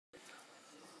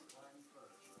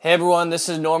Hey everyone, this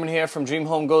is Norman here from Dream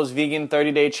Home Goes Vegan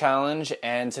 30-Day Challenge,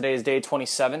 and today is day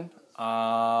 27.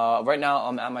 Right now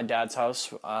I'm at my dad's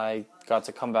house. I got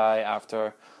to come by after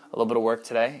a little bit of work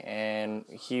today, and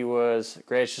he was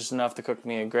gracious enough to cook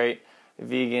me a great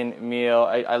vegan meal.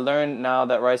 I learned now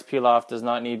that rice pilaf does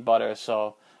not need butter,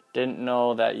 so didn't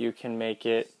know that you can make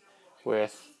it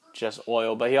with just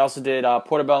oil. But he also did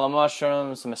portobello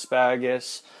mushrooms, some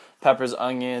asparagus, peppers,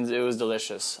 onions. It was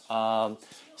delicious.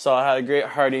 So I had a great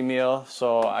hearty meal,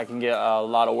 so I can get a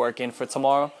lot of work in for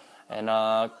tomorrow. And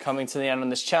coming to the end of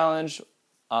this challenge,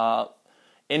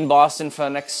 in Boston for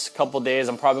the next couple days.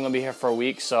 I'm probably going to be here for a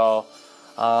week, so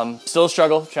still a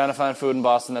struggle trying to find food in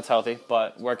Boston that's healthy,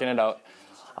 but working it out.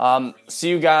 See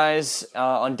you guys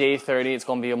on day 30. It's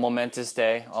going to be a momentous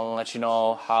day. I'll let you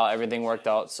know how everything worked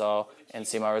out and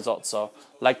see my results. So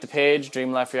like the page,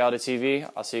 Dream Life Reality TV.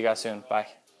 I'll see you guys soon. Bye.